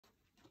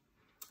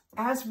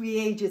as we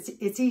age,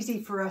 it's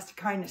easy for us to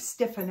kind of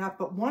stiffen up,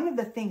 but one of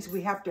the things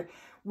we have to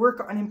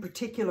work on in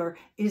particular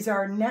is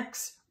our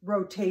neck's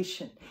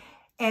rotation.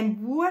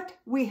 And what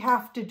we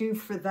have to do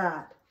for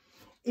that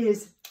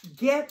is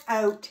get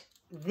out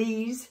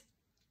these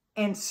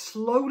and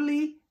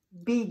slowly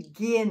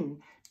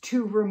begin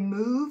to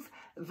remove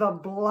the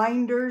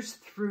blinders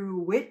through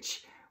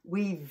which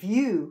we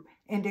view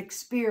and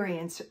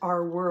experience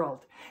our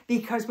world.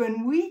 Because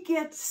when we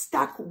get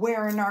stuck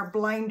wearing our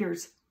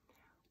blinders,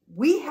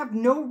 we have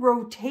no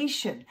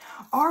rotation.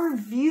 Our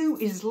view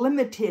is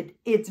limited.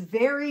 It's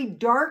very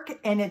dark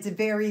and it's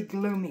very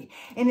gloomy.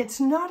 And it's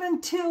not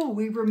until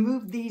we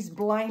remove these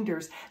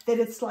blinders that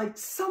it's like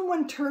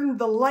someone turned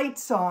the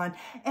lights on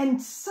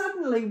and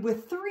suddenly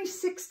with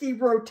 360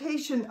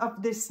 rotation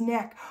of this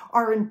neck,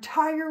 our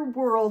entire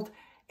world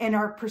and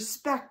our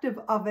perspective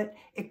of it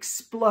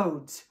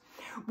explodes.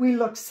 We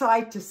look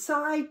side to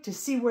side to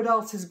see what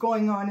else is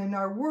going on in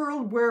our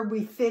world, where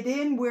we fit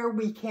in, where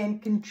we can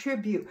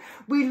contribute.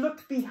 We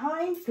look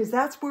behind because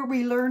that's where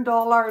we learned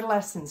all our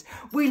lessons.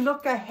 We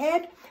look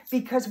ahead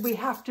because we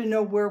have to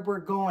know where we're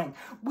going.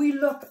 We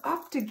look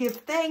up to give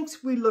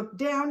thanks. We look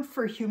down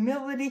for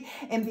humility.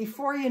 And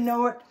before you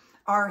know it,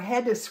 our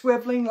head is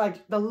swiveling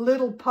like the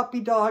little puppy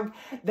dog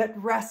that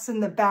rests in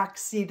the back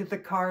seat of the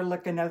car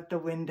looking out the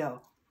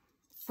window.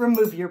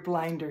 Remove your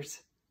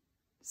blinders.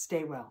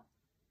 Stay well.